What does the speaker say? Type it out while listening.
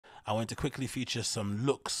I want to quickly feature some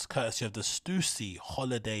looks courtesy of the Stüssy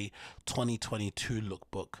Holiday 2022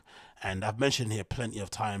 lookbook. And I've mentioned here plenty of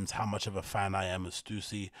times how much of a fan I am of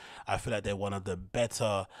Stüssy. I feel like they're one of the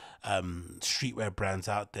better streetwear brands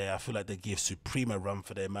out there. I feel like they give Supreme a run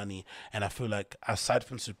for their money. And I feel like aside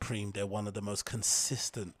from Supreme, they're one of the most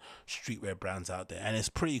consistent streetwear brands out there. And it's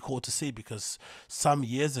pretty cool to see because some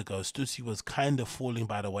years ago, Stüssy was kind of falling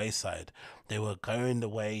by the wayside. They were going the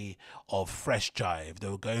way of Fresh Jive. They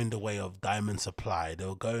were going the way of Diamond Supply. They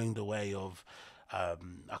were going the way of I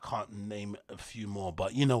can't name a few more,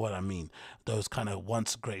 but you know what I mean. Those kind of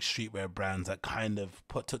once great streetwear brands that kind of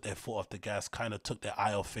took their foot off the gas, kind of took their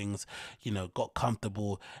eye off things, you know, got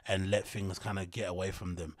comfortable and let things kind of get away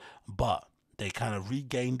from them. But they kind of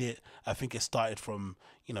regained it. I think it started from,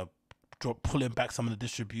 you know, pulling back some of the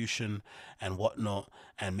distribution and whatnot,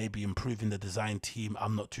 and maybe improving the design team.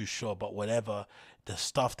 I'm not too sure, but whatever, the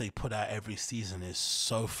stuff they put out every season is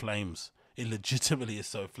so flames. It legitimately is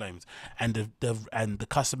so flames, and the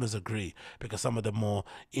customers agree because some of the more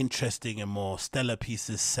interesting and more stellar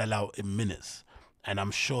pieces sell out in minutes, and I'm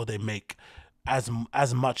sure they make as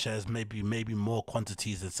much as maybe more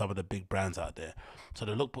quantities than some of the big brands out there. So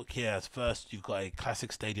the lookbook here, as first you've got a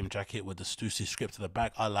classic stadium jacket with the Stüssy script at the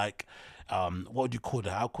back. I like what would you call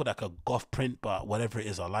that? I'll call it like a goth print, but whatever it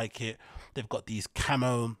is, I like it. They've got these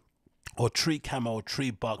camo or tree camo,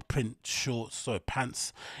 tree bark print shorts, so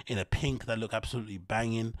pants in a pink that look absolutely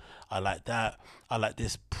banging. I like that. I like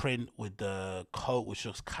this print with the coat, which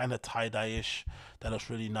looks kind of tie-dye-ish. That looks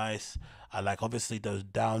really nice. I like obviously those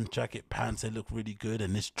down jacket pants. They look really good,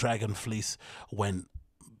 and this dragon fleece went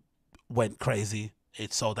crazy.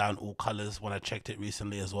 It sold out in all colors when I checked it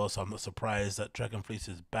recently as well, so I'm not surprised that dragon fleece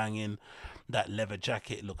is banging. That leather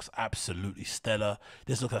jacket looks absolutely stellar.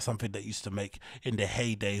 This looks like something that used to make in the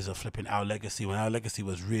heydays of flipping Our Legacy, when Our Legacy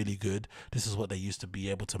was really good. This is what they used to be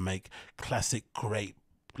able to make: classic, great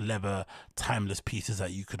leather, timeless pieces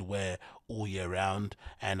that you could wear all year round.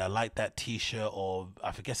 And I like that t-shirt, or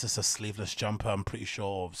I guess it's a sleeveless jumper, I'm pretty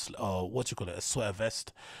sure, or what you call it, a sweater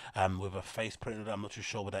vest with a face printed. I'm not too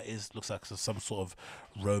sure what that is. Looks like some sort of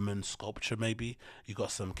Roman sculpture maybe. You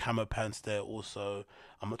got some camo pants there also.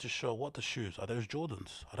 I'm not too sure what the shoes are. Those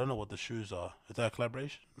Jordans? I don't know what the shoes are. Is that a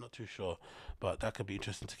collaboration? Not too sure, but that could be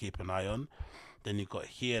interesting to keep an eye on. Then you've got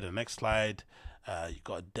here the next slide. You've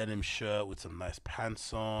got a denim shirt with some nice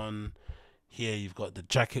pants on. Here you've got the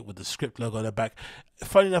jacket with the script logo on the back.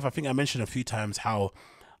 Funny enough, I think I mentioned a few times how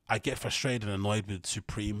I get frustrated and annoyed with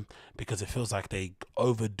Supreme because it feels like they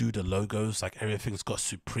overdo the logos, like everything's got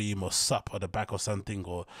Supreme or Sup on the back or something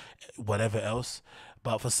or whatever else.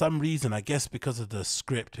 But for some reason, I guess because of the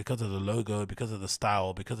script, because of the logo, because of the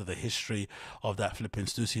style, because of the history of that flipping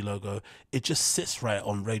Stüssy logo, it just sits right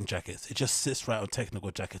on rain jackets. It just sits right on technical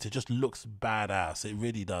jackets. It just looks badass. It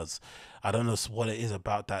really does. I don't know what it is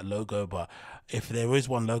about that logo, but if there is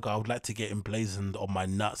one logo I would like to get emblazoned on my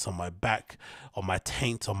nuts, on my back, on my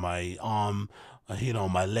taint, on my arm, you know,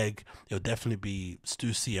 on my leg, it'll definitely be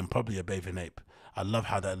Stüssy and probably a bathing ape. I love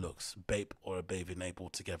how that looks, Bape or a bathing ape all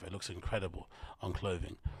together. It looks incredible on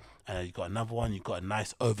clothing. And you got another one. You got a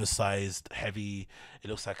nice oversized, heavy. It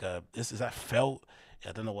looks like is that felt?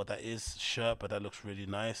 I don't know what that is. Shirt, but that looks really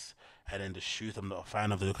nice. And then the shoes, I'm not a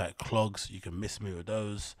fan of. They look like clogs. You can miss me with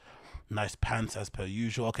those. Nice pants as per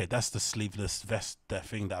usual. Okay, that's the sleeveless vest, that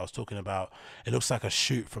thing that I was talking about. It looks like a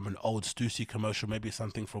shoot from an old Stüssy commercial, maybe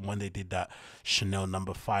something from when they did that Chanel No.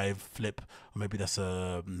 5 flip, or maybe that's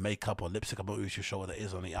a makeup or lipstick. I'm not really sure what that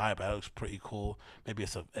is on the eye, but that looks pretty cool. Maybe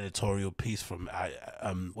it's an editorial piece from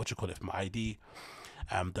what you call it, from ID.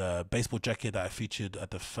 The baseball jacket that I featured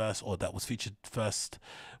at the first, or that was featured first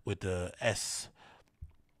with the S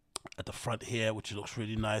at the front here, which looks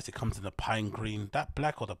really nice. It comes in the pine green. That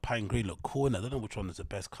black or the pine green look cool, and I don't know which one is the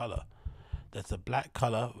best color. There's the black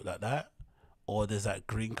color like that, or there's that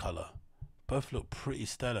green color. Both look pretty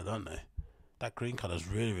stellar, don't they? That green color is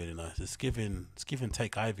really, really nice. It's giving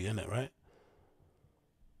Take Ivy, isn't it, right?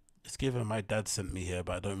 It's given my dad sent me here,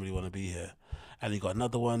 but I don't really want to be here. And you got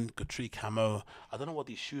another one, tree camo. I don't know what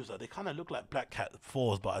these shoes are. They kind of look like Black Cat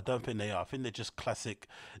 4s, but I don't think they are. I think they're just classic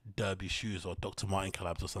Derby shoes or Dr. Martin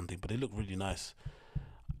collabs or something, but they look really nice.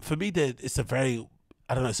 For me, it's a very,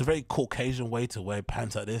 I don't know, it's a very Caucasian way to wear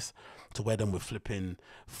pants like this, to wear them with flipping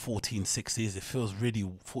 1460s. It feels really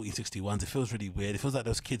 1461s. It feels really weird. It feels like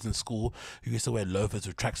those kids in school who used to wear loafers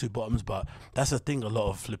with tracksuit bottoms. But that's the thing a lot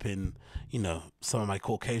of flipping, you know, some of my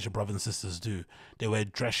Caucasian brothers and sisters do. They wear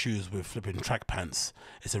dress shoes with flipping track pants.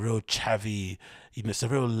 It's a real chavvy, you know, it's a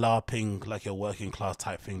real LARPing, like your working class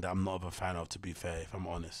type thing that I'm not of a fan of, to be fair, if I'm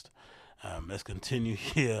honest. Let's continue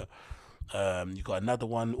here. You got another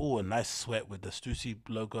one. Oh, a nice sweat with the Stüssy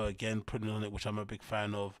logo again printed on it, which I'm a big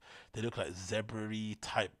fan of. They look like zebra-y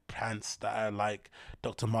type pants that I like.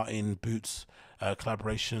 Dr. Martin boots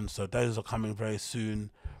collaboration. So those are coming very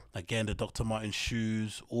soon. Again, the Dr. Martin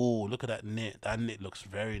shoes. Oh, look at that knit. That knit looks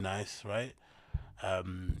very nice, right?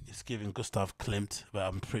 It's giving Gustav Klimt, but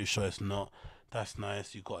I'm pretty sure it's not. That's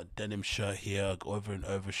nice. You got a denim shirt here, over and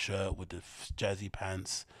over shirt with the jazzy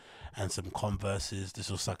pants and some Converses. This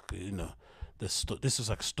looks like, you know, this is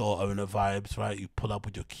like store owner vibes, right? You pull up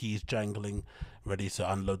with your keys jangling, ready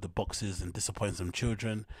to unload the boxes and disappoint some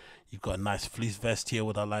children. You've got a nice fleece vest here,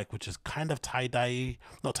 what I like, which is kind of tie-dye,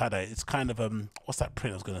 not tie-dye, it's kind of what's that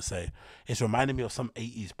print I was gonna say? It's reminding me of some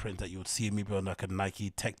 80s print that you would see maybe on like a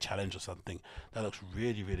Nike Tech Challenge or something. That looks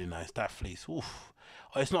really, really nice. That fleece, oof.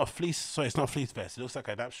 Oh, it's not a fleece, sorry, it's not a fleece vest. It looks like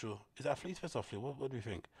an actual, is that a fleece vest or fleece? What do you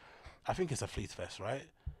think? I think it's a fleece vest, right?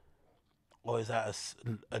 Or is that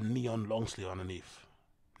a neon long sleeve underneath?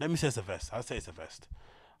 Let me say it's a vest. I'll say it's a vest.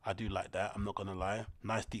 I do like that. I'm not gonna lie.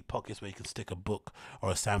 Nice deep pockets where you can stick a book or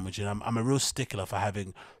a sandwich in. I'm a real stickler for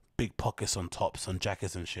having big pockets on tops, on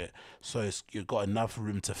jackets and shit. So you've got enough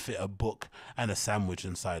room to fit a book and a sandwich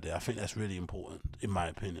inside it. I think that's really important, in my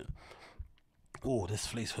opinion. Oh, this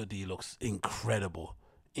fleece hoodie looks incredible,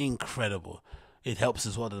 incredible. It helps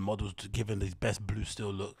as well that the models to give him his best blue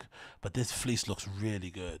steel look, but this fleece looks really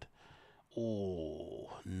good.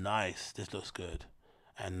 Oh, nice. This looks good.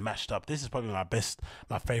 And matched up. This is probably my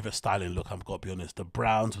favorite styling look. I've got to be honest. The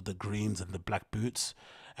browns with the greens and the black boots,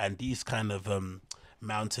 and these kind of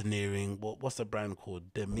mountaineering. What's the brand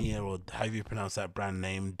called? Demir, or how do you pronounce that brand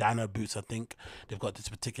name? Dana boots, I think. They've got this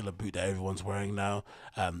particular boot that everyone's wearing now.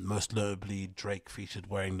 Most notably, Drake featured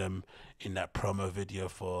wearing them in that promo video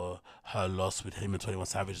for Her Loss with him and 21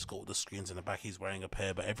 Savage. It's got all the screens in the back. He's wearing a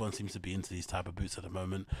pair, but everyone seems to be into these type of boots at the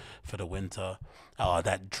moment for the winter. Oh,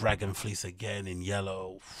 that dragon fleece again in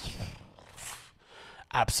yellow.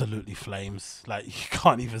 Absolutely flames. Like, you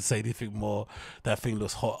can't even say anything more. That thing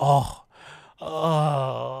looks hot.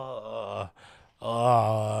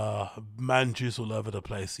 Man juice all over the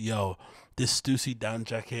place. Yo, this Stüssy down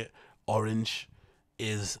jacket, orange,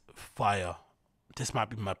 is fire. This might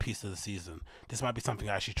be my piece of the season. This might be something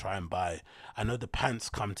I actually try and buy. I know the pants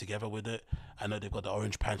come together with it. I know they've got the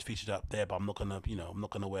orange pants featured up there, but I'm not gonna, I'm not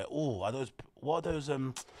gonna wear. Oh, are those? What are those?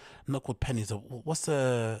 Not called pennies. What's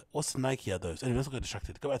the Nike are those? Anyway, let's not get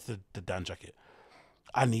distracted. Go back to the down jacket.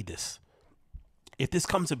 I need this. If this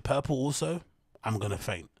comes in purple also, I'm gonna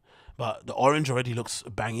faint. But the orange already looks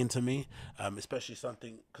banging to me, especially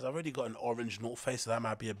something because I've already got an orange North Face, so that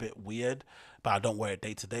might be a bit weird. But I don't wear it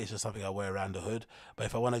day to day; it's just something I wear around the hood. But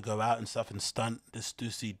if I want to go out and stuff and stunt, this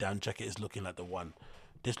Stüssy down jacket is looking like the one.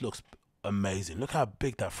 This looks amazing. Look how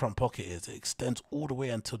big that front pocket is; it extends all the way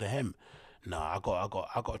until the hem. No, I got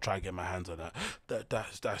to try and get my hands on that.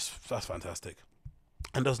 That's fantastic.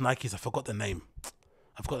 And those Nikes, I forgot the name.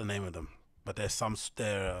 I forgot the name of them, but there's some.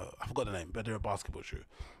 I forgot the name, but they're a basketball shoe.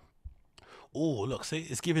 Oh, look, see,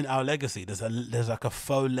 it's giving our legacy. There's like a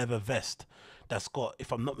faux leather vest that's got,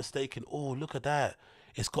 if I'm not mistaken. Oh, look at that!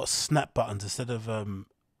 It's got snap buttons instead of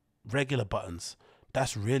regular buttons.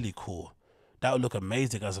 That's really cool. That would look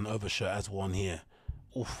amazing as an overshirt, as worn here.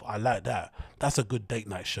 Oof, I like that. That's a good date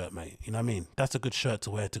night shirt, mate. You know what I mean? That's a good shirt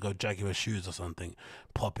to wear to go Jaguar shoes or something.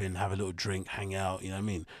 Pop in, have a little drink, hang out. You know what I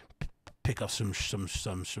mean? Pick up some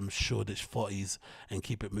Shoreditch 40s and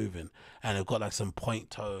keep it moving. And they've got like some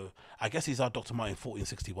point toe. I guess these are Dr. Martin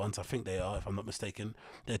 1461s. I think they are, if I'm not mistaken.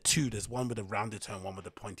 There are two. There's one with a rounded toe and one with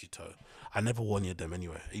a pointy toe. I never wore any of them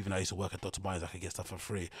anyway. Even though I used to work at Dr. Martin's, I could get stuff for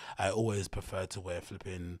free. I always prefer to wear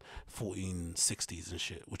flipping 1460s and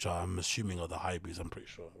shit, which I'm assuming are the hybrids, I'm pretty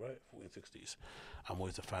sure, right? 1460s. I'm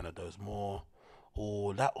always a fan of those more.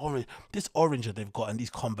 Oh, that orange, this orange that they've got, and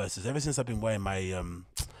these Converses. Ever since I've been wearing my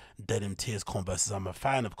Denim Tears Converses, I'm a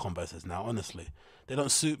fan of Converses now. Honestly, they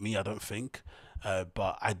don't suit me, I don't think,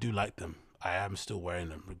 but I do like them. I am still wearing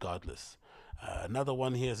them regardless. Another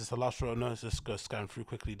one here, is this the last row? No, let's just go scan through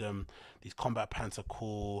quickly. These combat pants are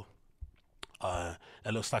cool.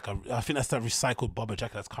 It looks like I think that's that recycled bomber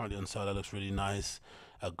jacket that's currently on sale. That looks really nice.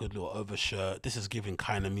 A good little overshirt. This is giving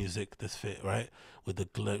kind of music. This fit, right, with the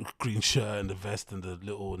green shirt and the vest and the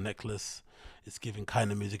little necklace. It's giving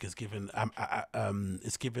kind of music. It's giving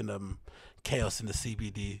chaos in the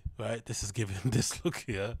CBD, right? This is giving this look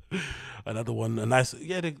here. Another one, a nice,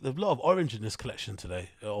 yeah. There's a lot of orange in this collection today,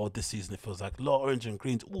 or this season. It feels like a lot of orange and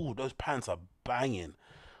greens. Ooh, those pants are banging.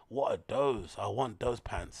 What are those? I want those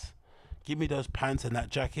pants. Give me those pants and that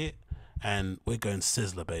jacket, and we're going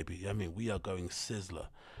sizzler, baby. I mean, we are going sizzler.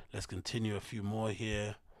 Let's continue a few more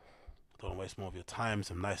here. Don't waste more of your time.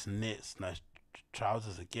 Some nice knits, nice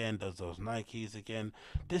trousers again. Does those Nikes again.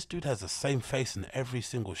 This dude has the same face in every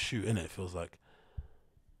single shoe, innit? It feels like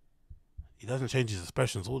he doesn't change his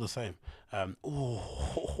expressions, all the same.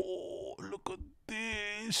 Oh, look at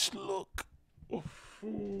this! Look.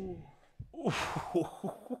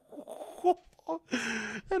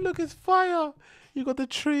 And look, it's fire. You got the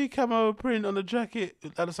tree camo print on the jacket.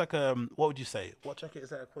 That looks like what would you say? What jacket is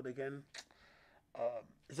that called again?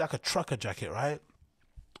 It's like a trucker jacket, right?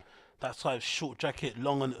 That's why it's short jacket,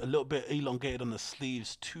 long and a little bit elongated on the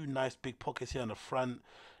sleeves. Two nice big pockets here on the front.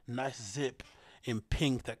 Nice zip in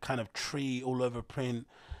pink, that kind of tree all over print,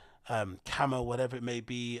 camo, whatever it may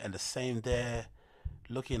be, and the same there.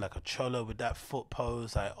 Looking like a cholo with that foot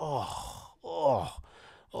pose. Like,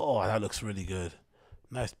 that looks really good.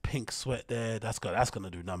 Nice pink sweat there. That's gonna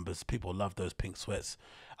do numbers. People love those pink sweats.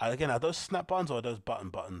 Again, are those snap buttons or are those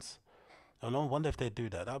buttons? I don't know. Wonder if they do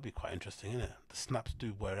that. That would be quite interesting, isn't it? The snaps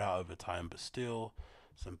do wear out over time, but still,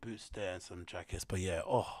 some boots there and some jackets. But yeah,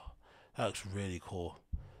 that looks really cool.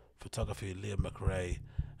 Photography, Liam McRae.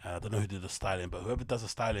 I don't know who did the styling, but whoever does the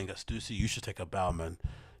styling at Stüssy, you should take a bow, man.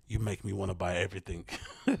 You make me want to buy everything.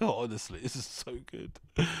 Honestly, this is so good.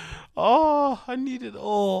 Oh, I need it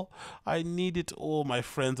all. I need it all, my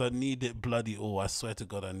friends. I need it bloody all. I swear to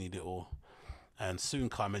God, I need it all. And soon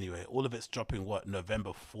come anyway. All of it's dropping, what,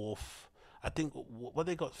 November 4th? I think, what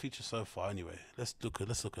they got featured so far anyway? Let's look at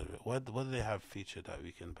it. What do they have featured that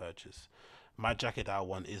we can purchase? My jacket I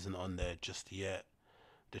want isn't on there just yet.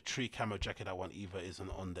 The tree camo jacket I want either isn't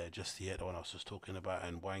on there just yet. The one I was just talking about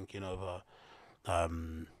and wanking over.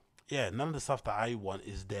 Yeah, none of the stuff that I want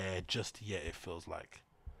is there just yet, it feels like.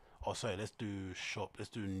 Oh, sorry, let's do shop. Let's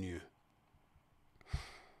do new.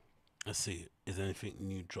 Let's see. Is anything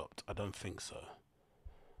new dropped? I don't think so.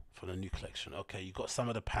 For the new collection. Okay, you got some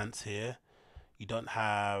of the pants here. You don't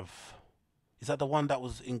have... Is that the one that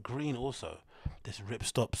was in green also? This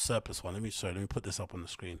ripstop surplus one. Let me put this up on the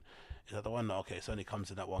screen. Is that the one? No, okay, it only comes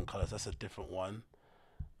in that one color. So that's a different one.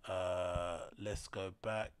 Let's go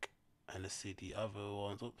back and let's see the other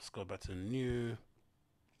ones. Oops, let's go back to new.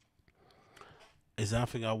 Is there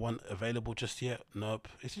anything I want available just yet? Nope.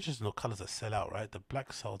 It's just no colors that sell out, right? The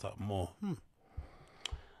black sells out more.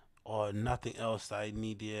 Or nothing else that I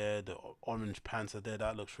need here. The orange pants are there.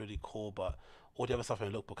 That looks really cool, but all the other stuff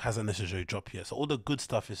in the lookbook hasn't necessarily dropped yet. So all the good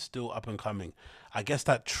stuff is still up and coming. I guess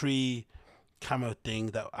that tree camo thing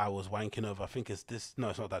that I was wanking over, I think it's this. No,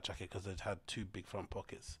 it's not that jacket because it had two big front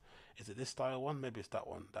pockets. Is it this style one? Maybe it's that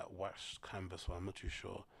one, that waxed canvas one. I'm not too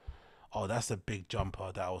sure. Oh, that's the big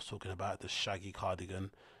jumper that I was talking about, the shaggy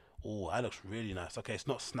cardigan. Oh, that looks really nice. Okay, it's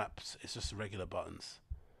not snaps, it's just regular buttons,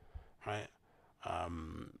 right?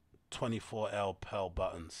 24L pearl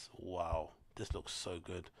buttons. Wow, this looks so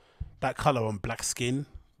good. That color on black skin,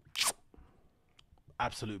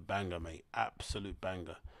 absolute banger, mate. Absolute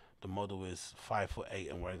banger. The model is 5'8"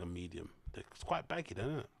 and wearing a medium. It's quite baggy,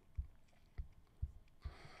 isn't it?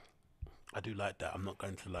 I do like that. I'm not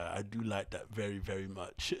going to lie. I do like that very, very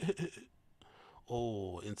much.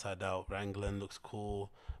 Oh, inside out Wrangler looks cool.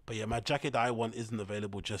 But yeah, my jacket that I want isn't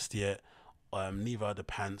available just yet. Neither are the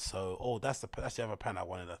pants. So, that's the other pant I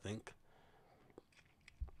wanted, I think.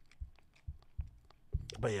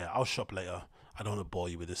 But yeah, I'll shop later. I don't want to bore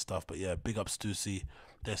you with this stuff. But yeah, big up Stüssy.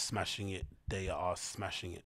 They're smashing it. They are smashing it.